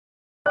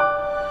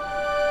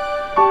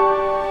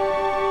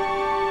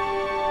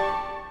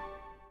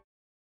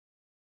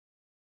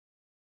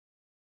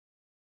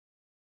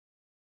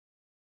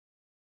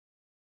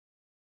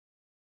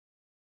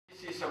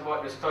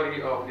about the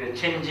story of the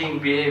changing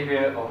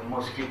behavior of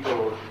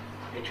mosquito.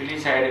 Actually,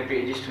 saya ada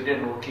PhD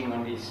student working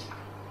on this.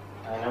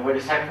 Nama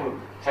dia Saiful.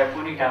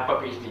 Saiful ni dah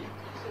dapat PhD.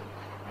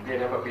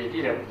 Dia dapat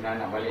PhD dah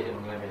nak balik ke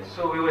Bangladesh.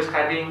 So we were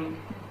studying,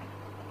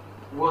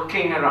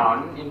 working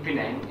around in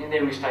Penang, and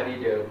then we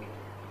studied the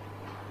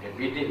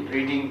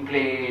breeding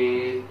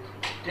plate.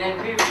 Then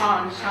we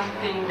found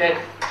something that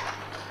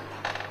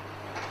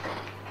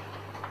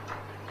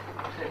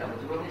saya tak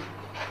betul ni.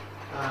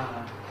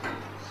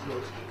 Slow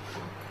sikit.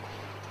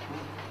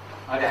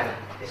 Ada.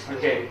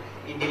 Okay.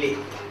 In Bilik.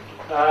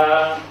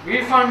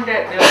 We found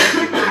that the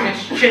mosquito has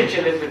changed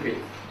a little bit.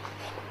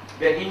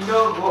 The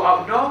indoor go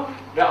outdoor,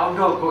 the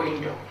outdoor go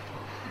indoor,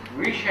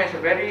 which has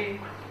a very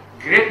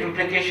great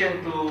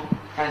implication to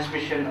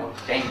transmission of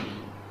dengue.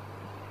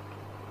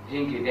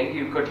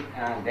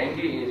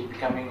 Dengue is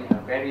becoming a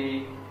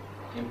very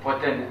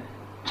important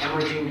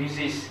emerging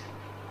disease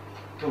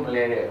to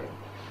malaria.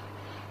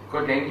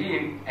 Because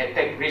dengue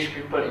attack rich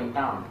people in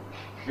town.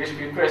 Rich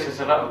people has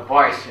a lot of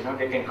boys,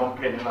 they can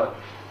complain a lot.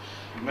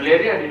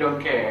 Malaria, they don't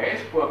care.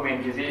 It's poor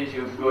man disease.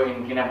 You go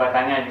in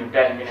Kinabatangan, you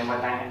die in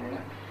Kinabatangan.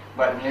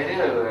 But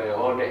malaria,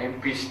 all the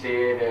MPs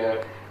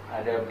there,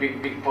 the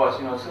big boss,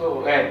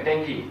 So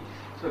dengue.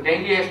 So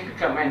dengue has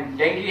become, and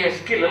dengue has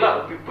killed a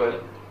lot of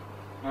people.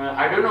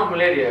 I don't know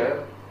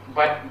malaria,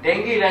 but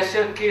dengue last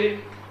year killed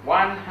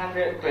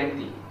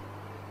 120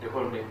 the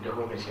whole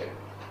Malaysia.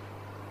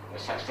 A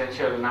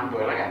substantial number,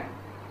 right?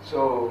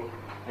 So,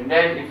 and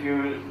then if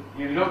you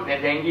look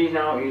at dengue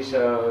now, is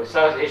a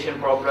South Asian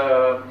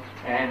problem,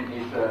 and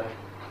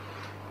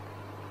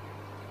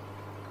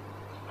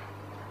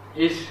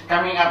is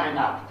coming up and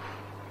up.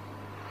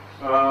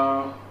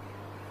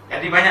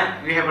 Jadi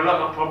banyak, we have a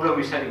lot of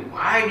problem with study.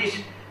 Why this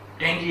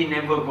dengue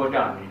never go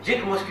down?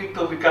 Did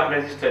mosquito become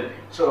resistant?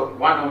 So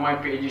one of my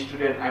PhD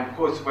students, I'm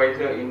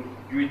co-supervisor in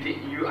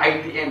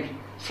IBTP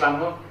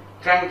Selangor,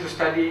 trying to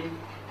study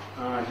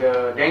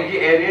the dengue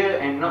area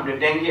and not the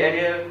dengue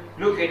area.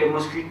 Look at the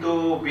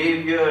mosquito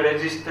behavior,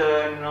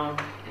 resistant,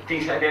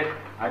 things like that.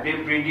 Are they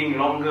breeding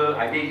longer?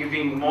 Are they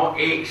giving more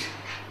eggs?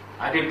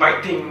 Are they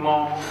biting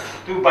more?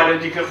 Two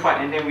biological part,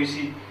 and then we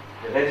see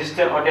the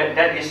resistant or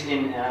that is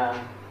in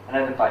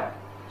another part.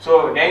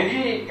 So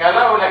dengue,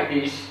 kalau like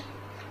this,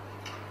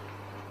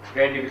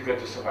 very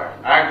difficult to survive.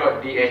 I got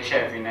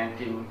DHF in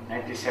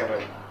 1997.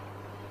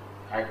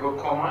 I go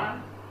coma,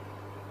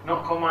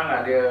 not coma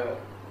lah, dia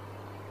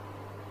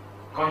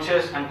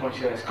conscious,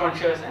 unconscious,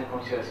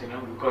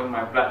 because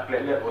my blood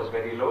platelet was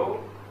very low,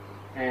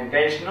 and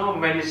there is no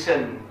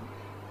medicine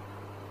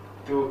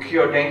to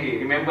cure dengue.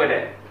 Remember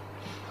that.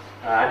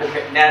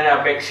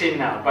 Ada vaccine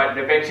now, but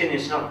the vaccine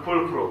is not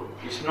foolproof.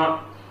 It's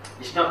not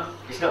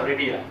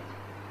ready lah.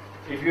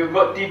 If you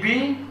got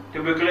TB,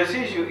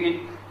 tuberculosis, you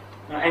eat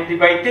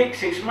antibiotic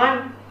 6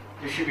 months,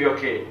 you should be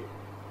okay.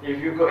 If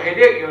you got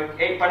headache, you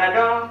eat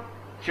Panadol,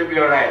 should be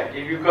alright.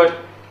 If you got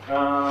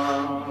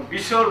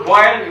bisul,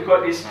 boil, you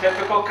got this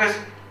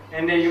streptococcus,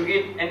 and then you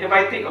eat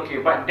antibiotic,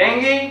 okay. But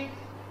dengue,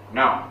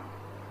 no.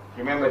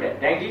 Remember that.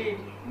 Dengue,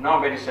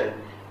 no medicine.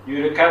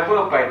 You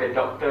recover by the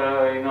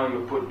doctor,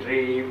 you put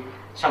drip.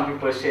 Some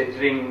people say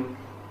drink,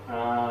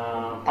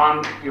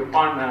 you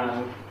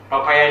pound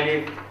papaya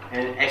leaf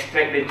and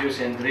extract the juice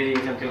and drink,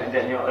 something like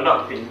that, a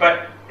lot of things.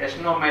 But there's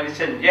no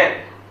medicine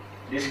yet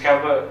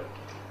discovered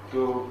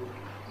to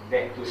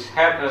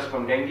help us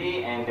from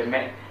dengue, and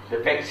the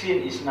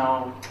vaccine is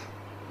now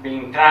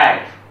being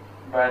tried,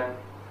 but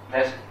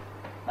there's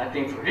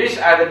nothing. These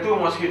are the two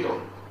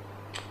mosquitoes.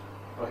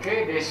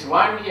 Okay, there's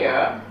one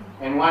here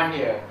and one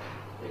here.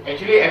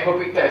 Actually,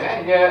 Apopictus,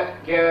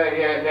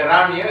 they're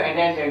round here, and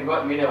then they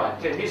got middle one.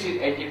 So this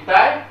is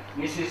Aegypti,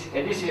 this is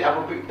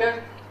Apopictus,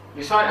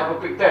 this one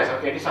Apopictus.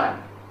 Okay, this one.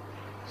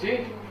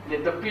 See,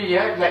 the tepi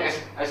here like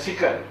a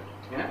sickle,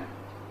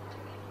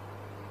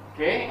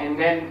 Okay, and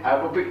then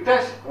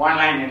Apopictus,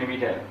 one line in the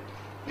middle.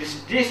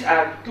 These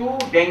are two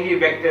dengue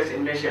vectors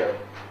in Malaysia.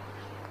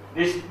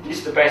 This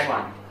is the best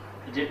one.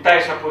 Aegypti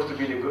is supposed to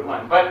be the good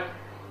one, but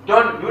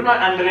do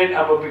not underrate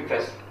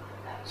Apopictus.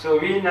 So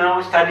we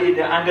now study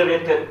the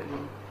underrated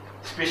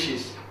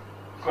species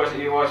because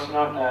it was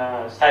not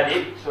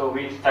studied. So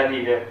we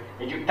study the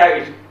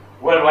Aegypti is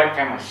worldwide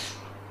famous.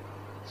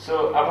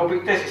 So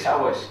Apopictus is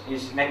ours,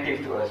 is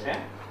native to us.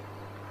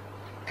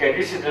 Okay,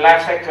 this is the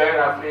life cycle.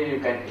 Roughly, you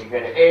get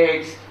the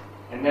eggs,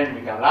 and then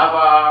become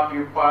larva,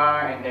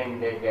 pupa, and then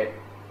they get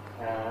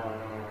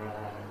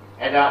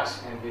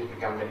adults, and this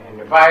become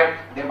the bite.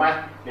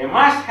 They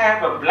must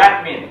have a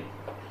blood meal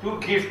to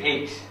give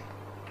eggs.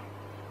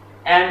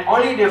 And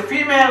only the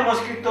female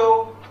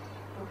mosquito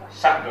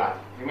suck blood.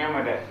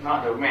 Remember that,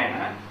 not the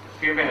man,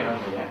 female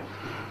only.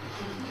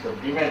 So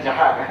female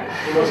jahat,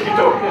 in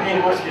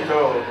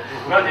mosquito,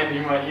 not the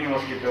female in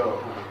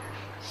mosquito.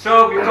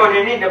 So because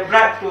they need the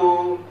blood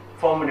to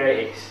form the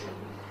eggs.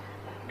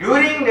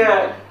 During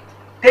the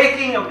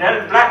taking of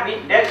the blood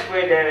meat, that's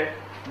where they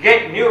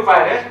get new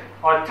virus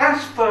or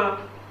transfer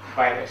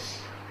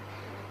virus.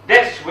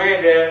 That's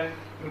where the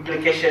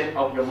implication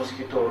of the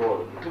mosquito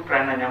role. Itu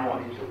peranan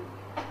nyamuk itu.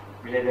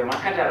 Bila dia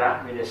makan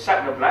darah, bila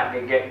suck the blood,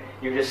 they get,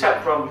 if they suck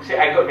from, say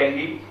I got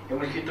dengue, the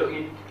mosquito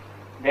eat,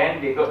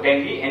 then they got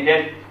dengue, and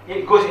then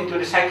it goes into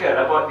the cycle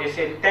about, they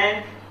say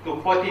 10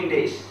 to 14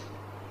 days.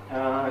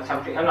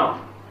 Something,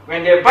 no.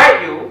 When they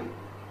bite you,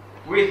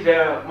 with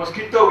the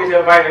mosquito, with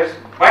the virus,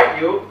 bite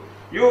you,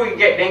 you will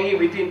get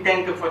dengue within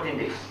 10 to 14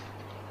 days.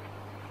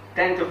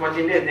 10 to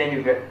 14 days, then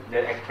you get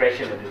the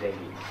expression of the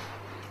dengue.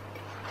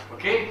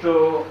 Okay,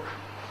 to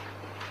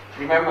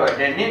remember,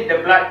 they need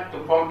the blood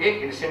to form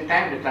egg, at the same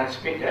time they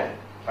transmit the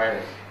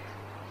virus.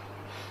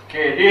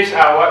 Okay, these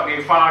are what we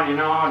found, you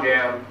know,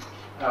 the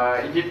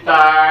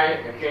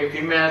Egypti, okay,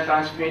 female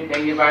transmit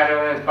dengue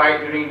virus, bite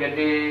during the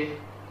day,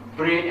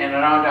 breed and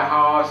around the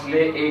house,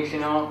 lay eggs, you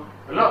know,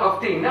 a lot of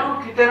things.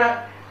 Now,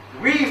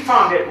 we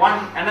found that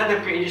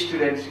another PhD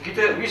students,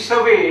 we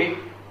survey,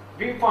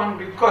 we found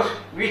because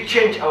we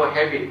change our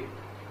habit.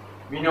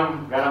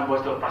 Minum dalam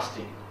botol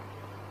plastic.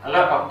 A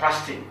lot of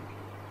plastic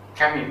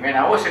coming. When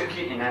I was a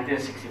kid in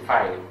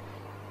 1965,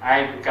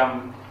 I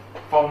become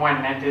Form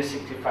 1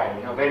 1965,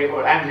 you know, very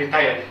old. I'm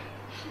retired.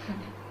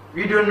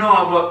 We don't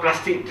know about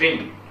plastic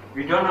drink.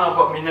 We don't know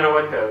about mineral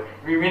water.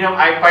 We minum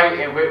air pipe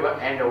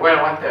and the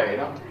well water, you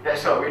know.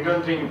 That's all. We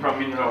don't drink from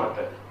mineral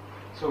water.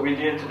 So with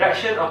the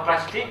introduction of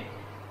plastic,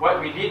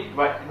 what we did,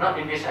 but not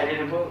in this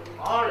identical,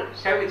 all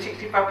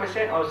 65%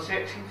 or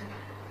 60%,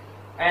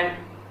 and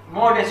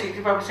more than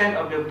 65%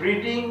 of the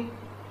breeding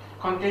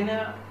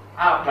container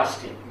are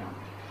plastic. No.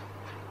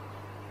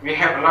 We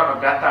have a lot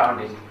of data on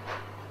this.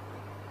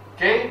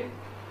 Okay.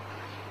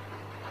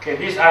 Okay,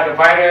 these are the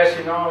virus.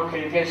 You know,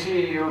 you can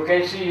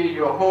see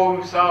your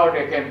homes how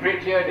they can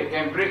breed here. They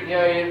can breed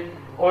here in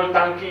old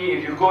tanki.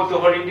 If you go to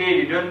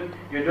holiday, you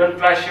don't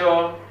flush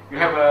you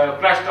have a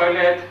flush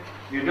toilet.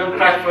 You don't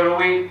flush for a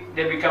week,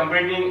 they become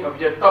breeding. If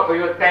the top of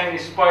your tank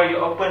is spoiled, you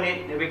open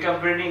it, they become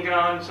breeding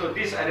ground. So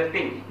these are the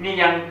things. Ni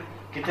yang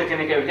kita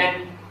kena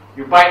kena.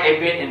 You buy a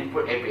bed and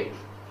put a bed.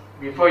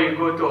 Before you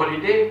go to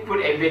holiday,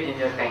 put a bed in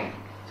your tank.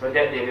 So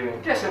that they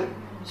will. Just a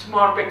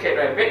small packet,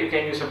 right? Bed you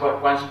can use about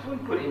 1 spoon,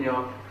 put in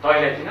your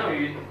toilet. You know,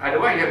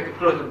 otherwise you have to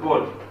close the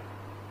bowl.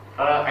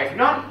 If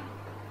not,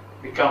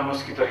 become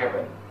mosquito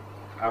heaven.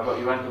 About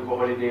you want to go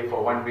holiday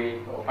for 1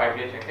 week or 5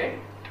 days, okay?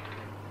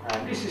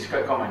 This is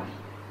quite common.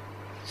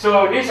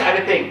 So these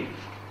are the things.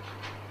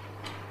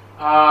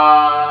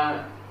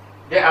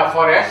 There are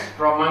forests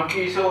from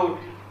monkey. So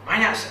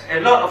a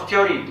lot of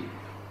theory.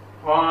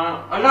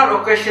 A lot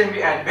of questions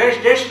we ask.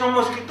 There's no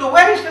mosquito.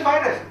 Where is the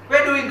virus?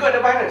 Where do we got the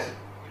virus?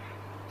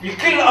 You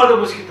kill all the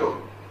mosquito.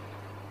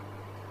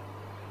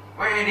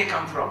 Where did they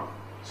come from?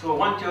 So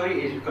one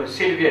theory is because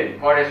Sylvian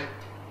forest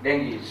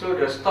dengue. So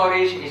the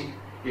storage is,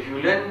 if you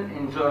learn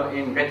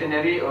in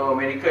veterinary or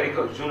medical, they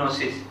call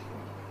zoonosis.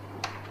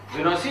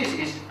 Zoonosis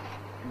is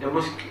the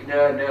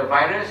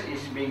virus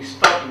is being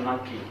stored in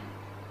monkey.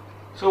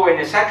 So when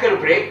the cycle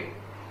break,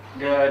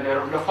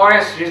 the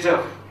forest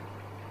reserve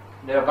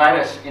the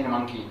virus in the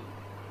monkey.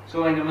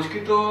 So when the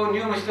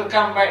new mosquito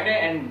come back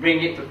there and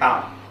bring it to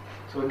town.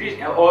 So these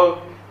are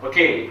all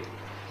okay.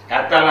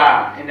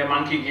 Katalah in the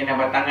monkey in the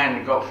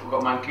batangan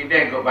got monkey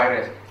there, got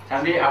virus.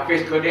 Sunday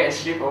Hafiz go there and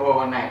sleep over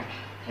one night.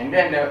 And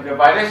then the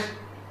virus,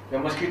 the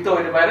mosquito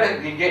with the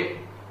virus, they get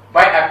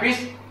bite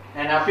Hafiz,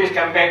 and Hafiz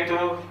come back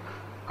to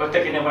Kota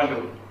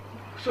Kinabalu.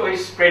 So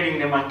it's spreading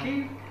the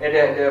monkey,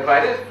 the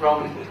virus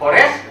from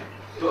forest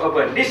to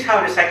urban. This is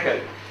how the cycle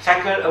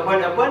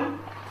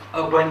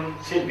urban,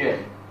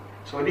 Sylvian.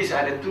 So these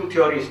are the two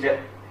theories that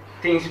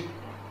things,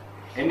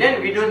 and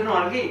then we don't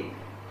know again.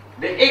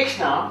 The eggs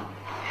now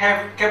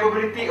have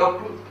capability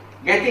of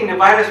getting the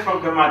virus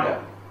from the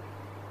mother.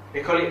 They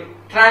call it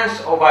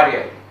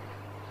trans-ovarian.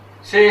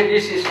 Say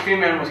this is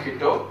female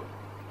mosquito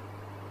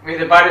with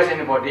the virus in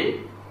the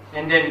body,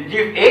 and then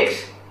give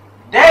eggs.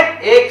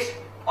 That eggs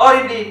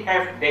already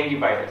have dengue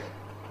virus.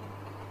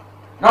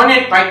 No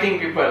need biting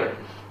people.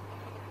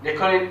 They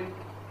call it,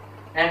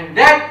 and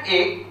that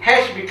egg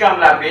has become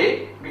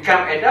larvae,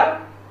 become adult,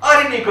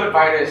 already got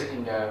virus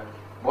in the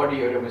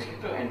body of the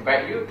mosquito and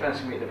bite you,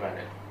 transmit the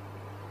virus.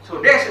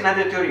 So that's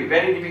another theory.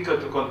 Very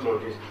difficult to control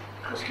this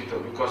mosquito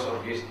because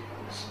of this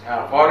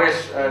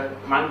forest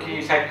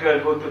monkey cycle,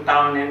 go to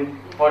town and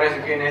forest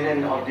again, and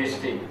then all these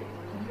things.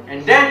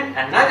 And then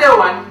another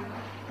one,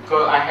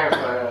 because I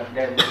have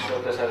then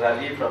Dr.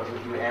 Sazali from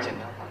UM,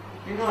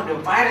 you know, the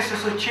virus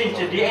also change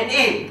the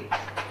DNA.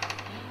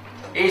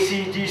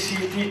 AC,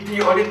 GC,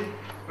 TT, all it.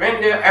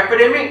 When the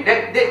epidemic,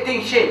 that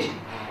thing change,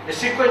 the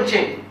sequence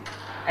change,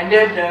 and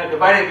then the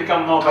virus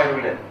become more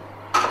virulent.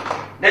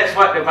 That's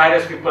what the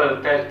virus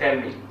people tell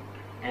me.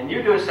 And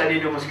you don't study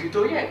the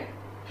mosquito yet.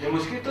 The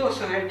mosquito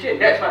also have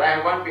changed. That's what I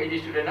have one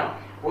PhD student now,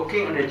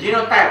 working on the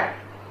genotype.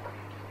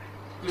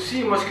 To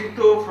see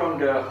mosquito from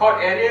the hot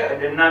area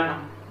and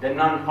the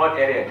non-hot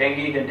area,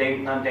 dengue, the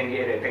non-dengue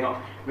area. Tengok,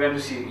 we have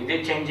to see, is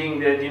it changing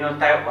the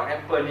genotype, what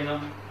happened, you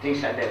know,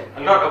 things like that.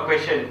 A lot of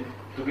questions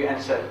to be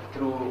answered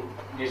through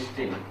this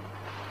thing.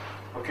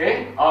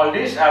 Okay, all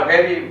these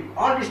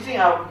things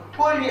are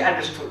poorly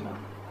understood now.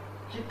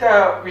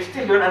 we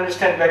still don't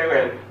understand very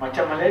well.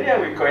 Macam malaria,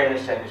 we quite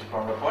understand it's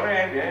from the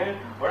forest, yeah.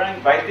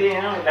 Orang biting,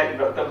 you know, like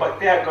Dr.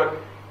 Bacteria got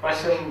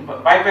person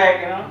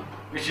buyback, you know,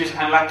 which is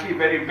unlucky,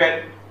 very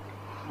bad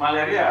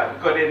malaria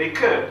because they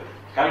recur.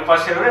 Kalau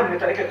pasal orang dia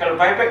tak recur, kalau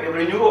buyback dia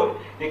boleh nyurut.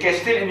 They can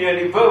stay in your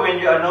liver when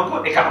you are no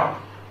good, they come out.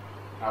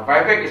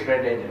 Buyback is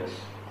very dangerous.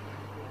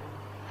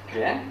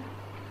 Okay, eh?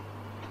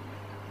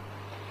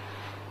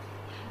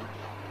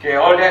 Okay,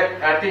 all that,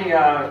 I think,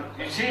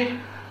 you see,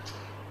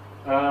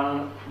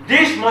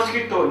 this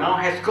mosquito now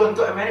has gone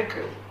to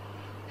America.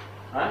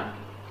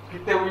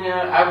 Kita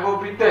punya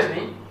arboretus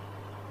ni,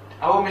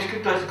 our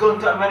mosquito has gone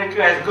to America,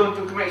 has gone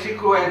to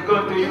Mexico, has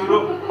gone to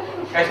Europe,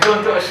 has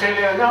gone to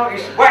Australia. Now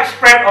it's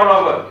widespread all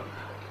over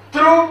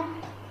through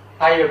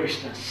tire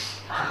business.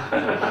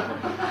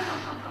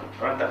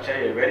 Orang tak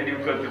percaya, very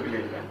difficult to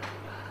believe.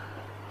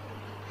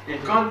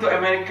 It's gone to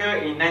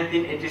America in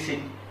 1986.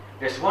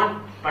 There's one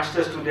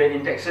master student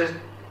in Texas,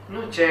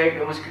 check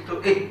the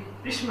mosquito. Hey,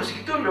 this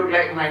mosquito look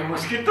like my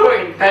mosquito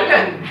in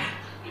Thailand.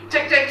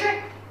 Check.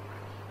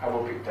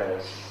 Our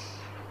pictures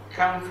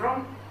come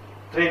from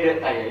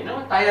traded tire. You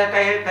know,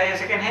 tire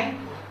second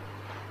hand.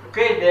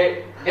 Okay,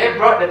 they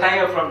brought the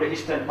tire from the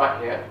eastern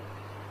part here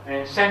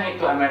and sent it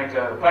to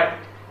America.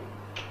 But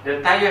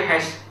the tire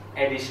has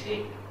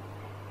Aedes.m4v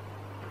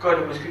because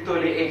the mosquito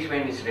lay eggs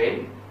when it's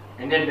rain,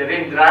 and then the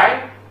rain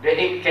dry, the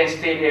egg can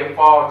stay there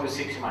 4 to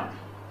 6 months.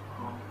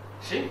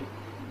 See?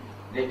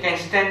 They can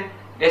stand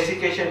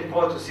desiccation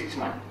 4 to 6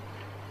 months.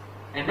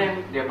 And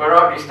then they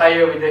brought this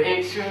tire with the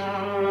eggs,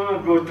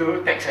 go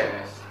to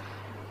Texas.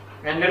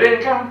 When the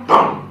rain comes,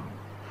 boom!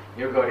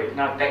 You got it.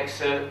 Now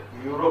Texas,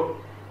 Europe,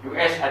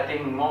 US, I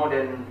think more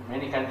than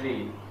many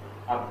countries.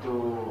 Up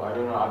to, I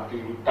don't know, up to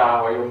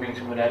Utah, Wyoming,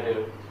 semua dah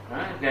ada.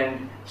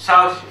 Then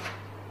South,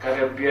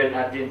 Caribbean,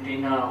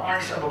 Argentina, all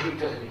these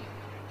arboretums already.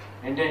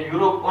 And then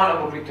Europe, all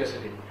arboretums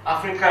already.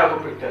 Africa,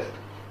 arboretums.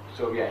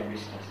 So we are in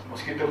business.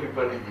 Mosquito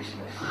people in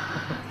business.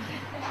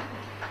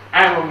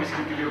 I'm a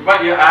mosquito people,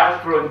 but you are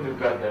prone to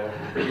get the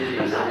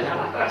disease.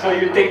 So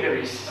you take the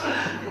risk.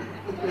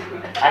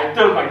 I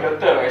told my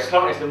daughter, as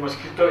long as the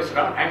mosquito is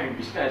around, I'm in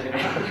business.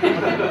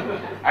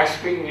 I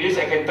speak English,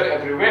 I can talk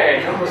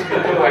everywhere.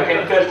 Mosquito, I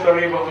can tell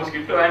story about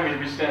mosquito. I'm in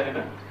business.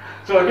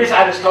 So these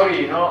are the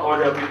story. All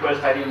the people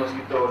study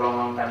mosquito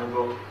long time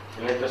ago.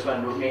 The latest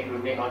one,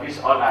 Rudnick, all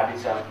these all are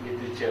this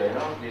literature.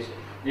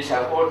 These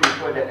are all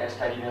people that have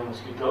studied the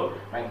mosquito.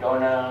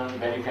 McDonald,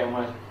 very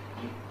famous,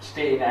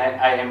 stay in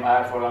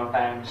IMR for a long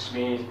time.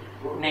 Smith,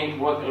 Rudnick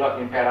worked a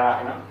lot in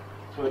Perak,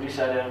 So these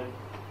are the.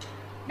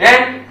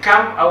 Then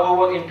come our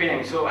work in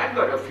Penang. So I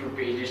got a few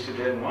PhD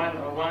students,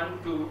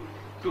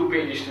 two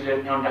PhD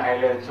students on the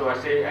island. So I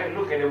say, I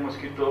look at the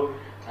mosquito.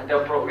 And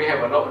we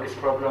have a lot of this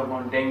problem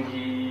on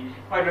dengue.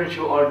 Why don't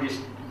you all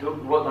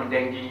work on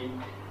dengue?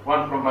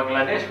 One from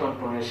Bangladesh, one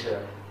from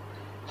Malaysia.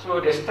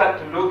 So they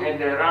start to look at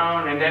the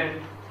round, and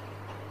then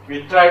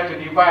we try to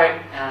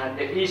divide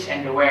the east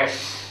and the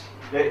west.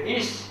 The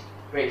east,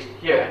 west,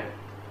 here,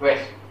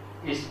 west,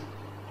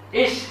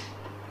 east,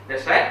 the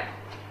side,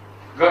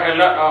 got a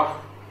lot of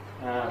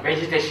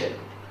vegetation.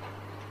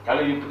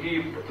 Kalau you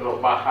pergi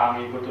Teluk Bahang,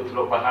 you go to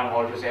Teluk Bahang,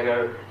 all those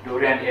area,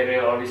 Durian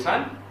area, all this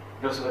one,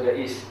 those are the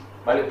east,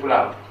 Balik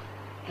Pulau.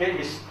 Okay,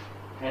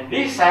 and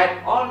this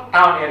side, all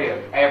town area,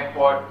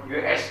 airport,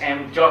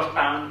 USM,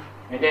 Georgetown,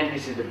 and then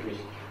this is the place.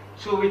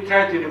 So we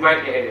try to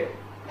divide the area.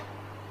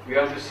 We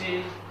have to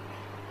see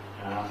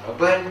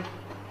urban,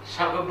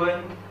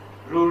 suburban,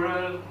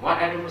 rural, what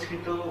are the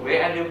mosquito,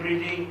 where are they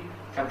breeding,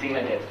 something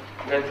like that.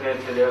 That's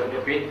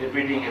the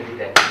breeding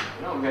habitat.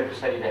 We have to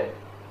study that.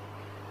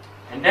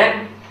 And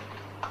then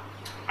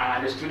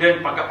the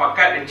student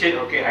pakat-pakat, they change,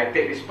 okay, I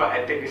take this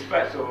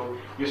part, so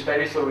you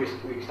study, so we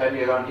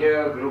study around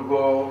here,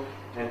 Gelugo,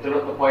 and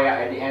Teluk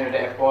Tepoyak at the end of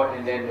the airport,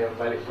 and then the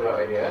Balik Pulau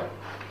area.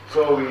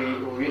 So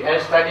we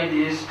study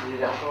this, we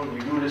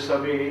do the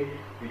survey,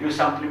 we do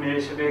some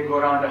preliminary survey, go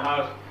around the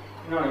house.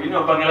 You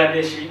know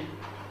Bangladeshi,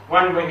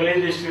 one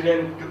Bangladeshi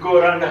student to go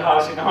around the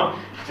house,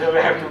 so we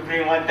have to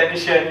bring one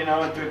technician,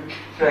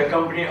 to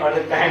accompany all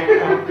the time,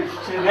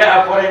 So they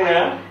are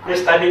foreigner, they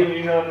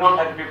studying, knock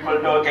at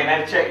people's door, can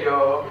I check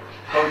your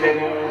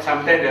container?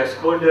 Sometimes they're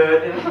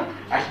scolded,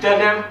 I tell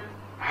them,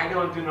 I don't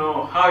want to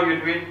know how you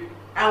do it,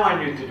 I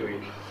want you to do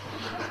it.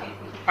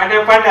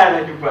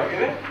 Pandai-pandai lah jumpa,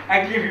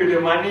 I give you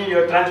the money,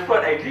 your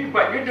transport I give,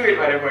 but you do it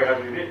whatever you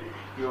have to do it.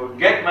 You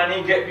get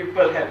money, get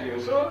people help you.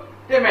 So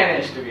they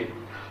managed to do it.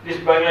 This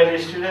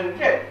Bangladesh student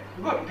get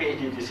good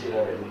PhD this year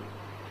already.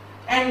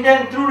 And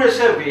then through the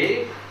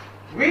survey,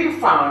 we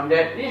found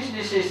that this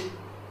is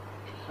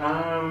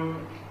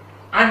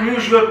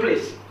unusual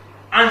place,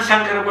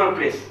 unsangkarable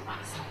place.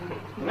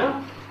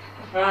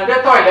 The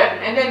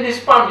toilet, and then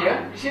this pump here.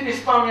 You see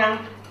this pump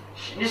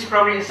this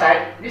from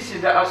inside. This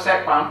is the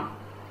outside pump.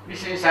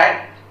 This is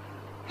inside.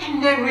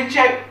 And then we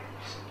check.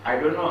 I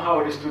don't know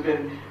how the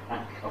student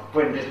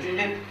opened the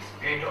student.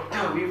 Hey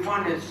doctor, we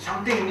found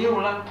something new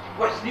lah.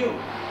 What's new?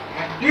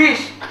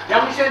 This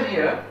junction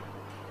here,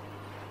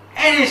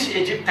 Aedes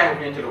aegypti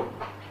punya telur.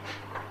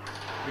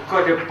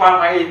 because the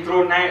pump air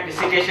through naik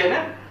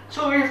desiccation.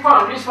 So we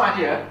found this one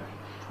here.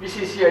 This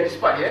is here, this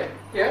part here.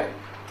 Here.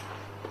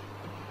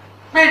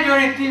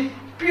 Majority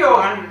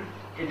pure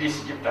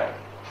Aedes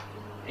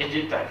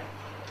aegypti.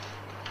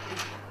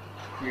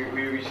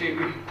 We see,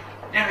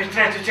 then we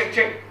try to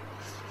check.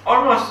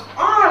 Almost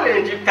all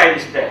aegypti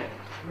is there.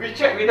 We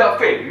check without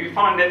fail. We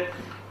found that,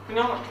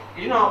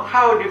 you know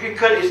how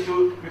difficult it is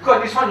to,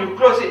 because this one you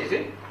close it, you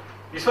see?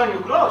 This one you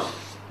close.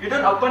 You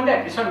don't open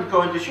that. This one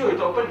because to show you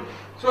to open.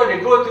 So they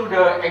go through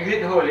the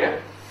exit hole, yeah?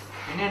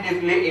 And then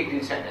they lay egg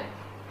inside there.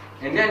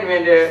 And then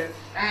when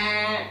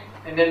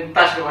and then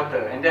touch the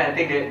water. And then I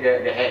think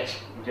the hatch,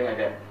 something like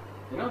that.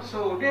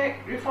 So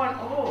we found,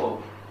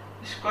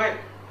 it's quite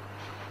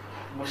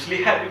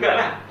muslihat juga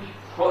lah.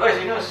 For us,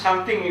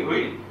 something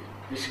really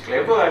is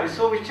clever.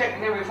 So we check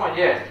and then we found,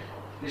 yes,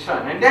 this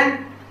one. And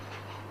then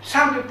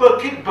some people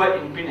keep bird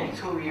in Penang.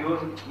 So we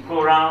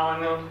go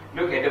around,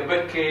 look at the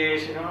bird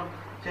cage,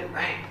 said,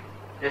 hey,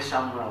 there's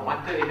some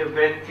water in the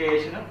bird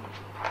cage,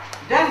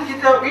 Then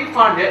we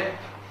found that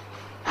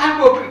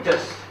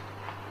Albopictus.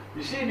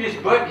 You see this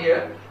bird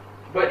here,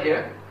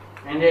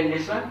 and then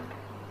this one.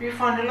 We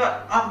found a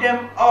lot of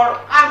them are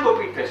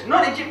Albopictus,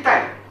 not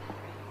Aegypti.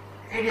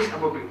 It is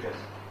Albopictus.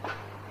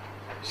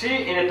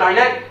 See, in the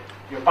toilet,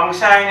 you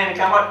pangsai and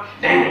come out,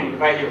 dang,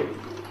 by you.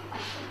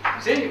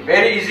 See,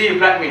 very easy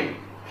blood meal.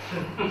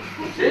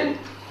 See,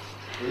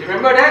 you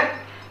remember that?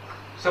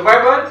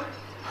 Survival.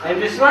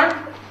 And this one,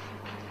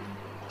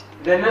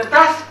 the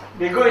netas,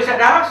 they go inside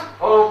the house,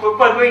 or people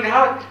go in the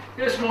house,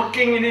 you're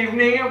smoking in the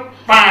evening,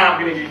 bam,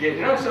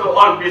 so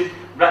all this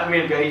blood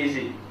meal very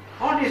easy.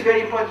 All this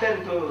very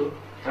important to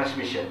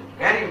transmission.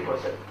 Very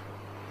important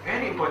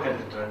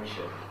to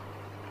transmission.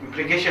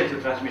 Implication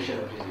to transmission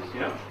of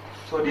disease,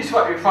 So this is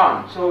what we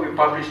found. So we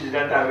publish this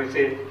data. We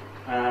say,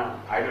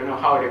 I don't know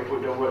how they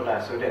put the word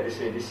so that they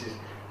say this is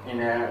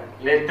in a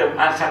latent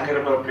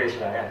unsankerable place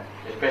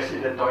especially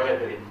the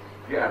toilet.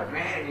 We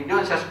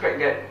don't suspect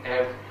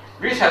that.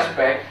 We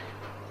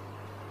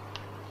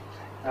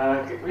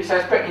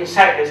suspect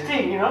inside the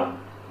thing,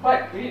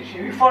 but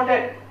we found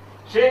that.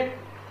 See,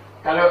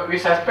 kalau we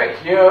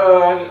suspect here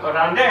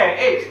around there,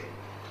 eggs,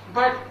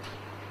 but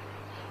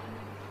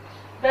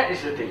that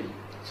is the thing.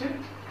 See?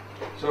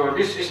 So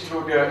this is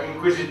through the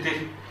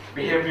inquisitive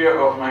behavior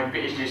of my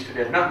PhD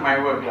student, not my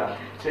work lah.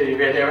 So they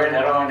went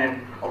around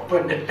and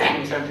open the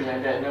tank, something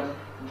like that.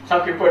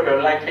 Some people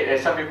don't like it,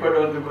 and some people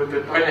don't want to go to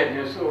the toilet.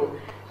 So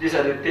these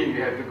are the things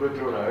you have to go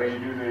through when you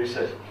do the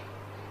research.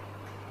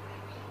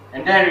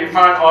 And then we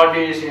found all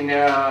this in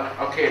the.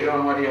 Okay,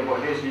 don't worry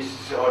about this. This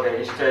is all the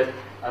instant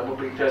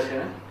Albopictus.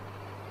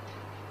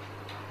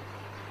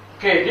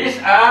 Okay, these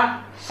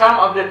are some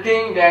of the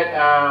things that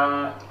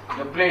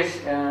the place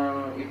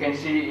you can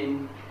see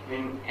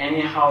in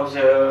any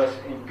houses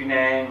in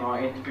Penang or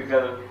in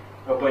typical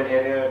urban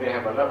area. They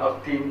have a lot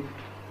of things.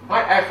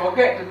 But I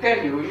forget to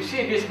tell you, you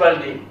see this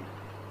building,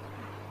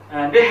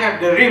 they have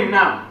the rim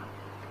now.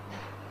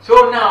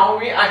 So now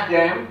we ask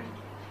them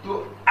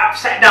to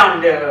upside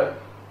down the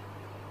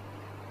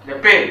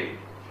pail.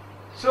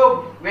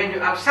 So when you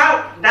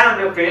upside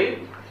down the pail,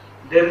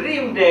 the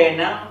rim there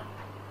now,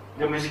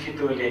 the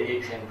mosquito lay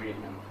eggs and breed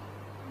now.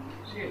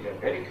 See, they're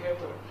very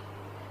clever.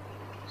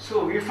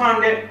 So we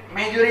found that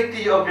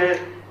majority of the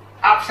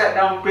upside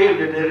down pail,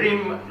 the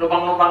rim,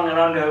 lubang-lubang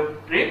around the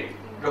rim,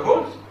 the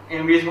holes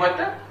in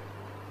wastewater,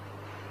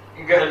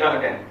 you got a lot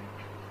of them.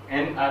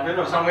 And I don't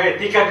know, somewhere,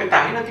 tika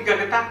getah, tika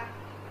getah?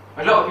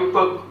 A lot of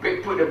people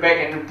put the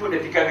bag and put the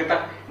tika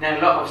getah, and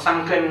a lot of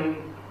sunken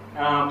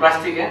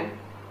plastic,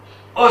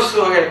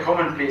 also have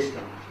common place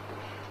now.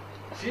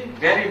 See,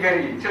 very,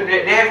 so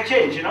they have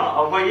changed,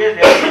 over years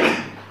they have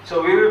changed.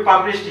 So we will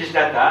publish this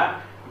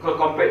data, because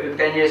compared to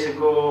 10 years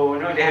ago,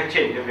 they have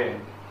changed the value.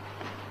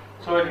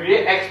 So we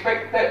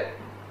expected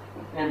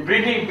and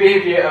breeding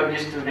behavior of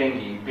this to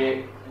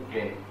dengue.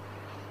 Okay.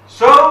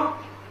 So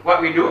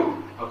what we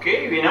do,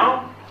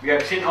 we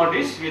have seen all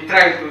this. We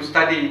try to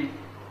study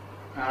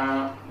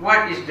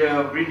what is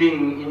the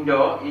breeding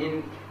indoor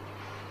in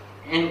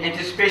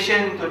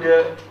anticipation to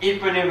the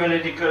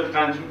epidemiological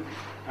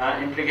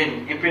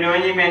implication.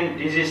 Epidemiology means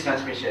disease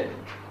transmission.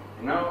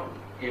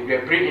 If they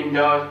breed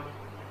indoors,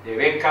 they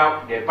wake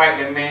up, they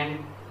bite the man,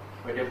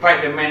 or they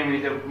bite the man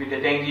with the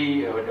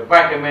dengue, or they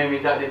bite the man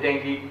without the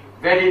dengue,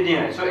 very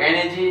near. So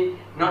energy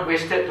not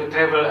wasted to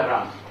travel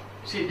around.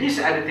 See, these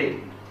are the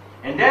things.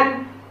 And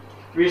then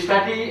we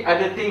study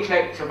other things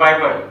like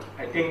survival.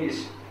 I think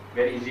it's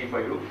very easy for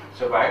you,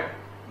 survive.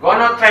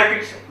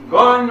 Gonotropic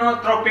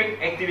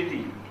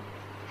activity,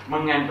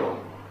 mengandung.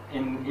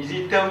 In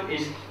easy term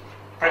is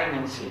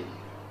pregnancy.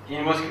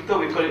 In mosquito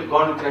we call it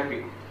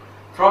gonotropic.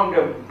 From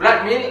the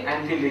blood meal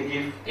until they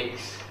give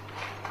eggs.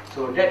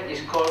 So that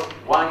is called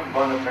one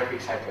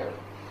gonotropic cycle.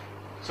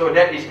 So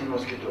that is in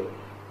mosquito.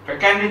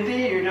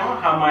 Fecundity,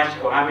 how much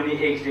or how many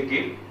eggs they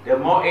give. The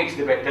more eggs,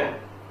 the better.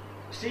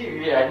 See,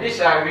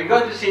 we're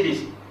going to see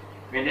this.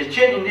 When they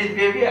change in this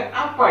behavior,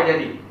 apa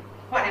jadi?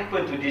 What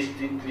happened to these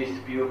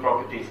few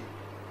properties?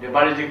 The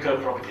biological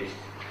properties.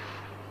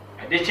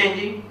 Are they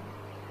changing?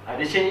 Are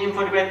they changing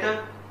for the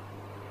better?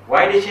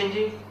 Why are they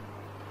changing?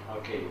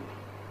 Okay.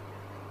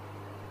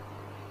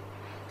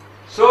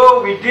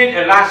 So we did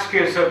a large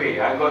scale survey.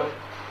 I got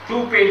 2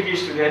 PhD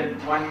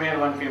students, one male,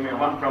 one female,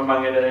 one from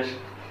Bangladesh,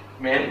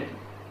 male,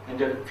 and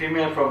the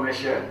female from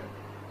Malaysia.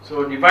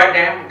 So divide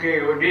them,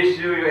 okay, this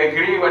you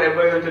agree,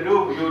 whatever you want to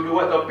do, you do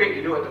what topic,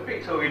 you do what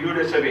topic. So we do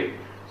the survey.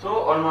 So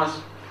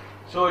almost,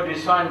 so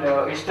this one,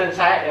 the eastern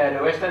side,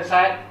 the western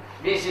side,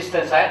 this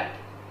eastern side,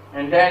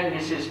 and then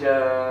this is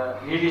the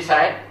hilly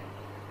side.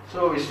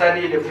 So we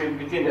study the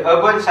between the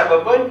urban,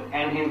 suburban,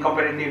 and in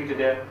comparative to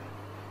the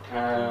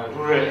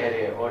rural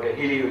area or the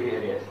hilly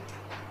areas.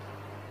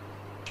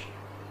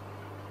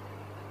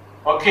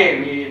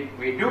 Okay,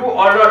 we do a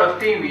lot of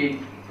things.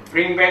 We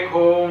bring back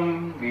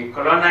home, we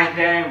colonize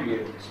them,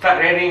 we start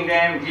rearing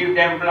them, give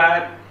them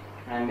blood,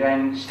 and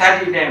then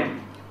study them.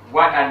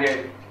 What are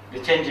the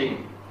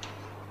changing?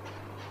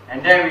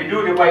 And then we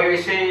do the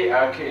bioassay.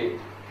 Okay,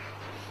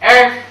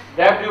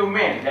 FW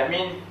male, that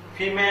means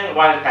female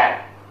wild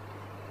type.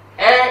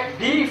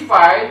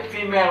 D5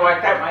 female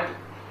wild type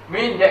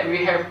means that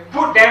we have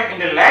put them in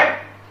the lab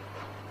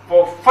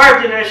for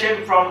 5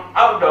 generations from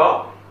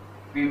outdoor.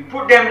 We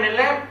put them in the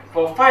lab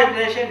for 5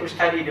 generations to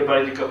study the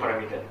biological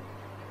parameter.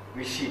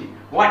 We see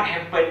what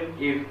happens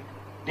if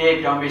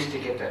they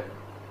domesticated.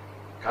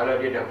 Kalau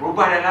dia dah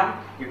berubah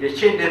dalam, if they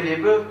change their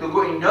behavior to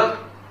go indoors,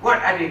 what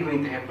are they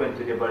going to happen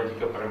to the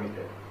biological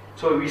parameter?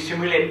 So we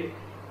simulate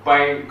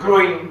by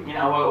growing in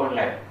our own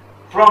lab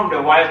from the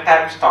wild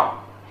type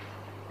stock,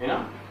 you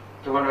know,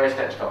 to one wild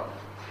type stock.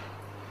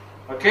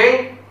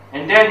 Okay,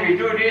 and then we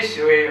do this.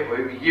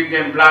 We give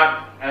them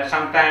blood.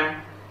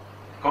 Sometimes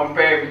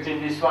compare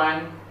between this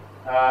one,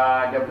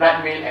 the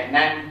blood meal at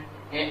 9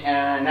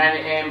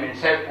 AM and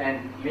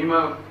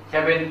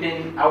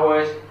 17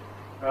 hours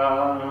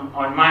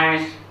on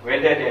mice,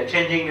 whether they are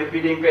changing the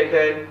feeding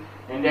pattern,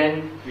 and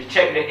then we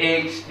check the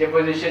eggs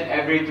deposition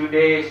every 2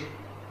 days,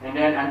 and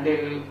then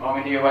until how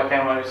many what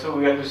time also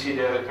we have to see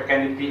the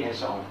fecundity and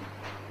so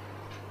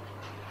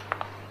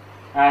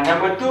on.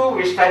 Number 2,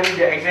 we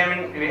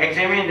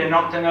examine the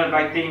nocturnal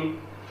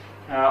biting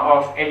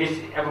of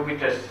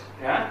Aedes.m4v.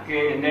 Yeah?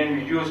 Okay, and then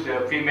we use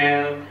the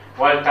female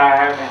wild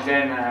type,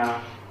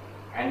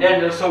 and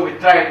then also we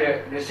try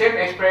the same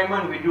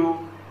experiment we do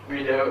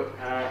with the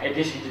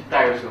Aedes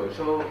aegypti also.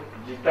 So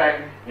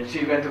aegypti, and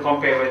see we want to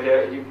compare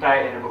whether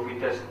aegypti and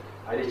m4v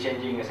are they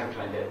changing or something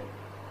like that.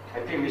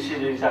 I think we see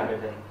the result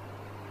better.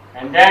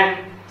 And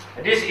then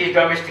this is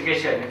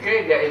domestication.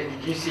 Okay, there is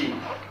GC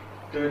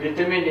to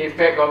determine the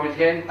effect of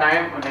domestication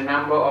time on the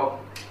number of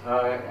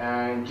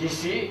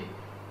GC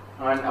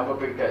on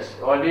m4v.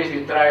 All this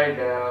we try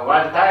the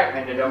wild type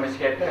and the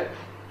domesticated.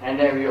 And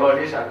then we all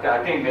this after,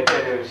 I think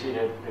better they will see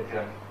the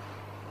graph.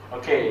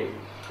 Okay.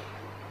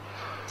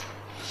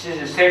 This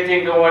is the same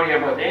thing, don't worry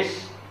about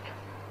this.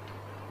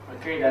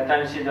 Okay,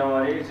 data see, don't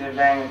worry, it's a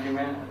line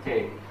agreement.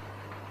 Okay.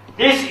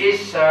 This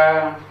is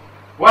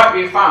what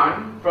we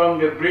found from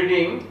the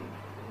breeding.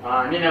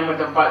 Ini nama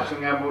tempat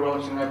Sungai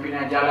Burung, Sungai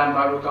Pinang, Jalan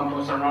Baru,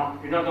 Kampung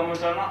Seronok. You know Kampung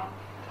Seronok?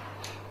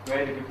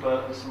 Where the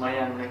people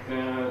semayang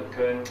mereka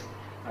ke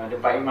the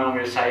Pak Imam,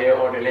 the saya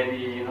or the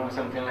lady, you know,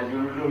 something like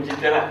dulu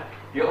cerita lah.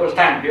 The old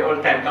time,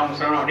 Kampung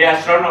Seronok. They are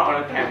seronok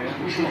all the time.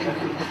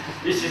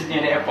 This is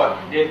near the airport.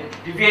 The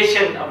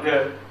deviation of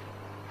the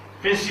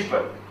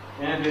principle,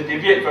 the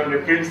deviate from the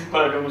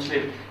principle of the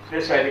Muslim.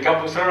 That's why the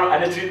Kampung Seronok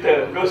ada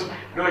cerita. Those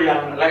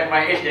yang like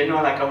my age, they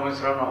know like Kampung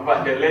Seronok.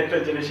 But the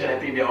later generation,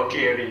 I think they're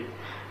okay already.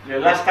 The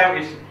last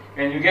time is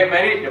when you get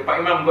married, the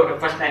Pak Imam got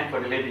the first night for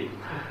the lady.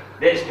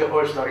 That's the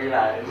whole story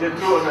lah. Is it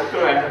true or not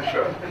true? I'm not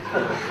sure.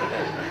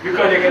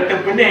 Because dia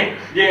kata benih,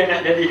 dia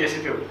nak jadi kat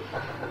situ.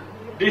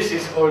 This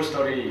is whole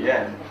story,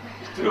 yeah.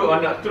 True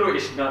or not true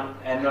is not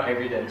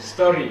evidence.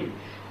 Story,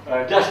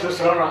 just to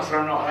seronok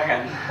lah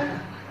kan.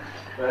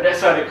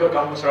 That's why they call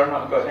Kampung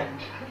Seronok kot.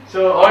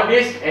 So all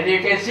this, and you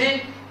can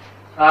see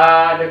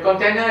the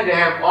container. They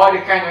have all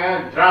the kind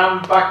of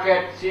drum,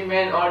 bucket,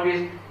 cement, all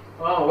this,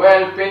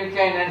 well, paint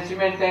can and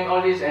cement tank, all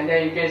this, and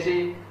then you can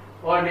see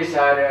all these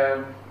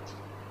are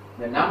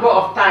the number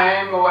of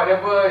time or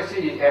whatever.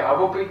 See,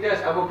 abopictus,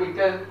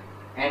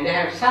 and they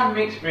have some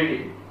mixed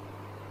breeding.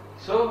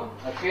 So,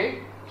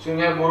 okay,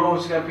 Sungai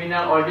Burung, Sungai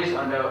Pinang, all this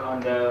on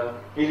the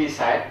hilly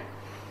side,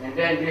 and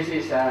then this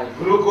is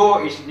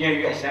Glugo is near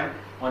USM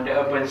on the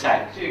urban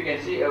side. So you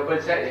can see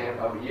urban side you have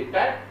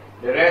aegypti,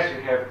 the rest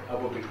you have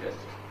abopictus.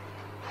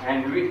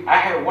 And I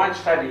have one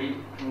study,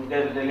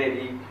 the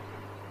lady,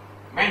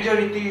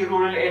 majority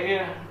rural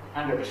area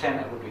 100%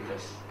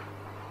 abopictus,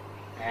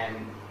 and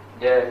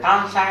the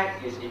town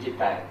side is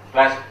aegypti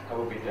plus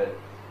abopictus,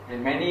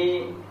 and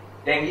many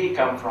dengue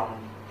come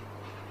from.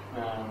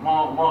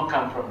 More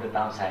come from the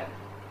downside.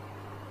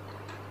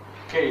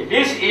 Okay,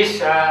 this is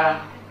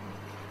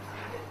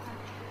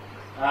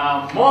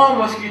more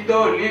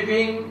mosquito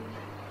living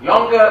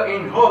longer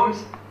in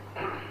homes.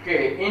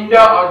 Okay,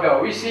 indoor,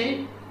 outdoor. We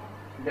see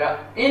the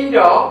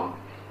indoor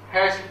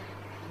has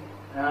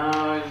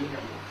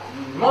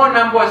more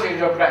numbers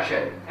in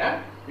reproduction.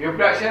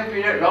 Reproduction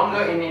period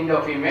longer in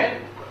indoor female,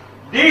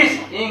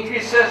 This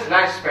increases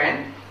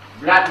lifespan,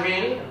 blood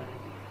meal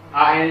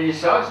are energy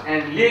source,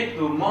 and lead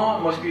to more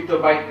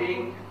mosquito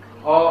biting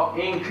or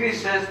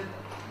increases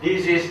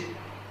disease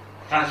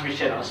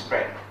transmission or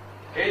spread.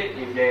 Okay,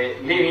 if they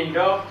live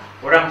indoor,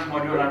 orang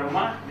semua duduk dalam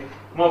rumah,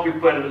 more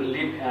people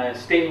live,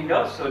 stay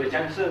indoors, so the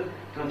chances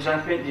to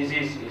transmit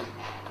disease is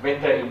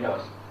better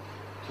indoors.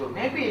 So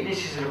maybe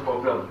this is the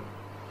problem.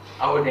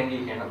 Our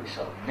dengue cannot be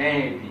solved.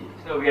 Maybe.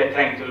 So we are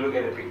trying to look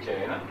at the picture,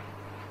 you know.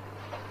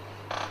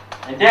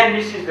 And then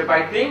this is the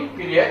biting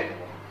period.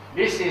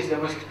 This is the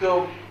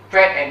mosquito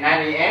fed at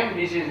 9 AM.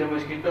 This is the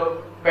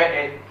mosquito fed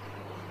at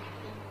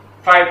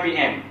 5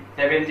 PM,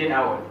 17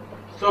 hours.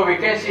 So we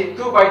can see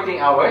 2 biting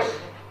hours.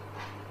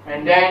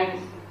 And then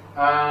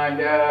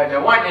the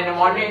one in the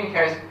morning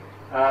has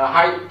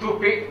high 2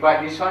 peak,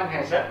 but this one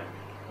has a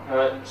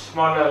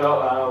smaller,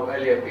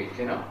 earlier peak,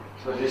 you know.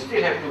 So they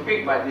still have 2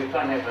 peak, but this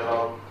one has a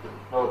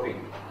low peak.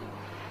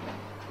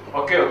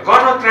 Okay,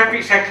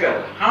 gonotrophic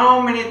cycle. How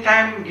many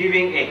times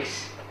giving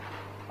eggs?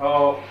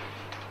 Or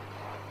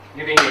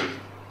giving eggs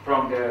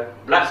from the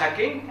blood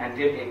sucking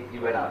until egg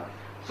given out.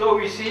 So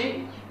we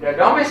see the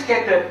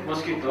domesticated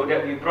mosquito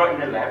that we brought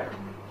in the lab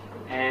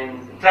and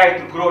try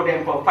to grow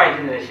them for 5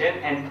 generations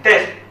and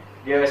test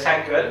their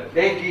cycle.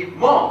 They give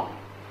more.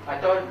 I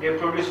thought they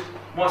produce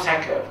more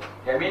cycle.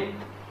 That means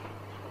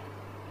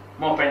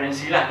more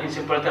pregnancy lah, in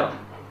simple term.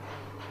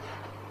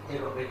 They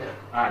got better.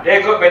 They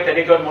got better.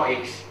 They got more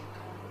eggs.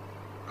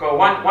 Because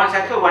one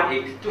cycle, 1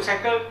 egg. 2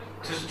 cycle,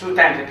 2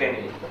 times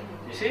again.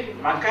 You see,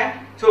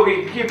 makan. So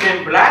we give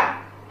them blood.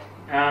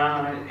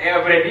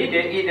 Every day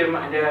they eat the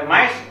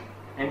mice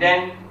and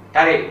then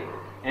tarik.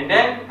 And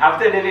then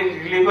after they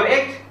deliver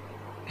eggs,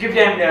 give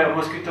them the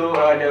mosquito,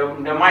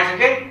 the mice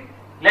again.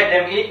 Let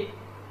them eat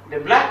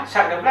the blood,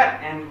 suck the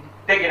blood, and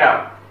take it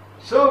out.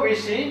 So we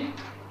see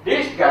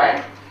this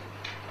guy,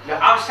 the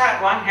outside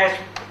one has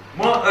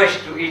more urge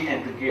to eat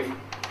and to give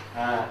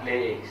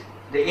lay eggs.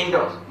 The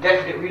indoors,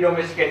 that we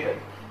domesticated.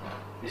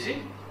 You see?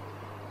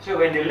 So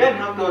when they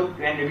learn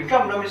when they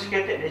become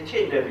domesticated, they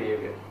change their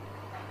behavior.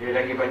 Dia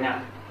lagi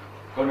banyak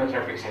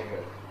gonotrophic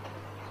cycle.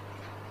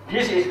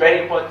 This is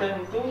very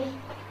important to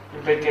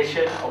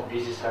implication of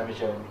disease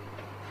transmission,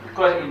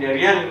 because in the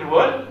real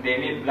world they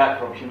need blood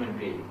from human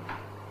being.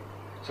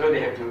 So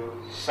they have to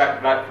suck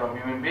blood from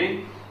human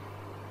being,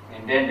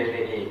 and then they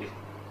lay eggs.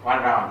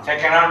 1 round.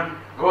 Second round,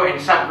 go and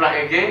suck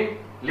blood again,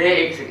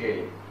 lay eggs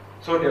again.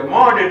 So the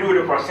more they do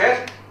the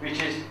process,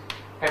 which is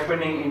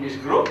happening in this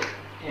group,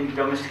 in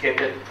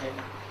domesticated,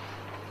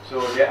 so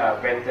they are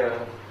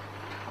better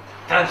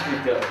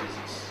transmitter of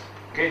disease.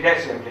 Okay,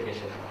 that's the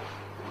implication.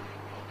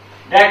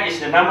 That is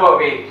the number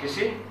of eggs. You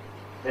see,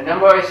 the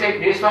number of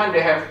eggs. This one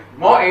they have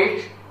more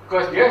eggs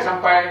because dia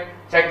sampai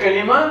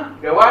cycle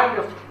 5. The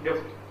one,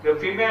 the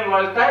female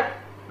wild type,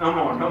 no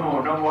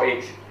more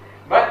eggs.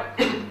 But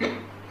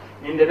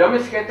in the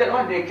domesticated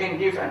one, they can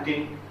give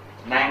until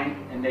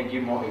 9 and then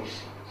give more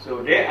eggs.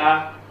 So they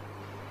are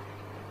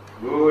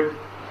good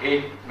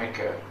egg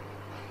maker,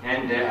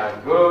 and they are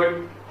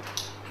good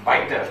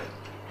biter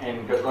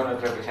and the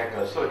gonotrophic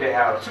cycle. So they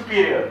are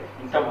superior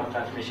in terms of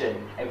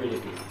transmission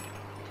ability.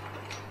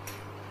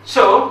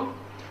 So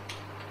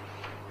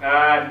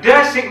the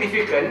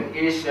significance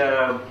is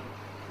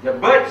the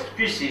bird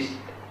species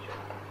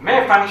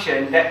may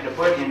function that the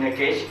bird in the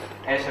cage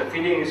as a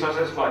feeding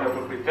resources for other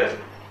predators,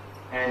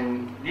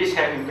 and this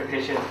has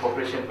implications for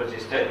population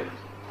persistence.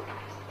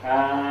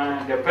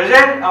 The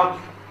presence of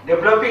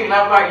developing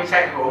larvae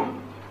inside home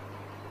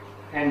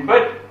and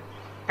bird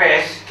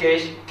pest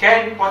cage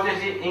can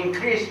potentially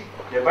increase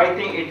the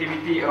biting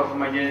activity of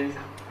emergent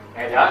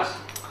adults.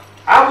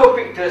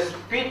 Arbopictus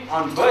feed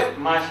on bird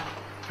much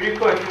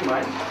prefer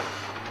human,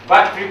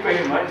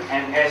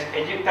 and as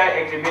Aegypti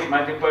exhibit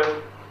multiple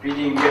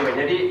feeding behavior.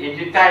 Jadi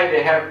Aegypti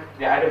they have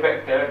the other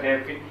vector,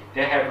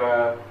 they have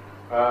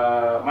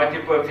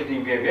multiple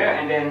feeding behavior,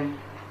 and then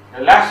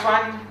the last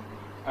one.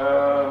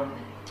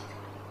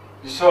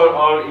 This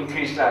all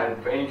increase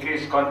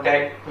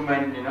contact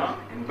human, you know,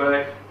 and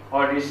bird,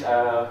 all this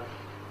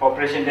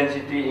population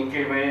density,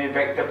 increase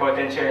vector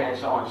potential and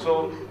so on.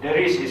 So the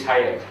risk is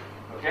higher.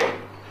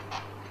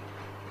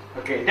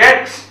 Okay,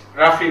 that's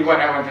roughly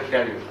what I want to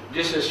tell you.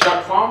 This is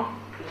short form.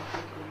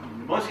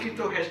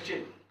 Mosquito has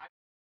changed.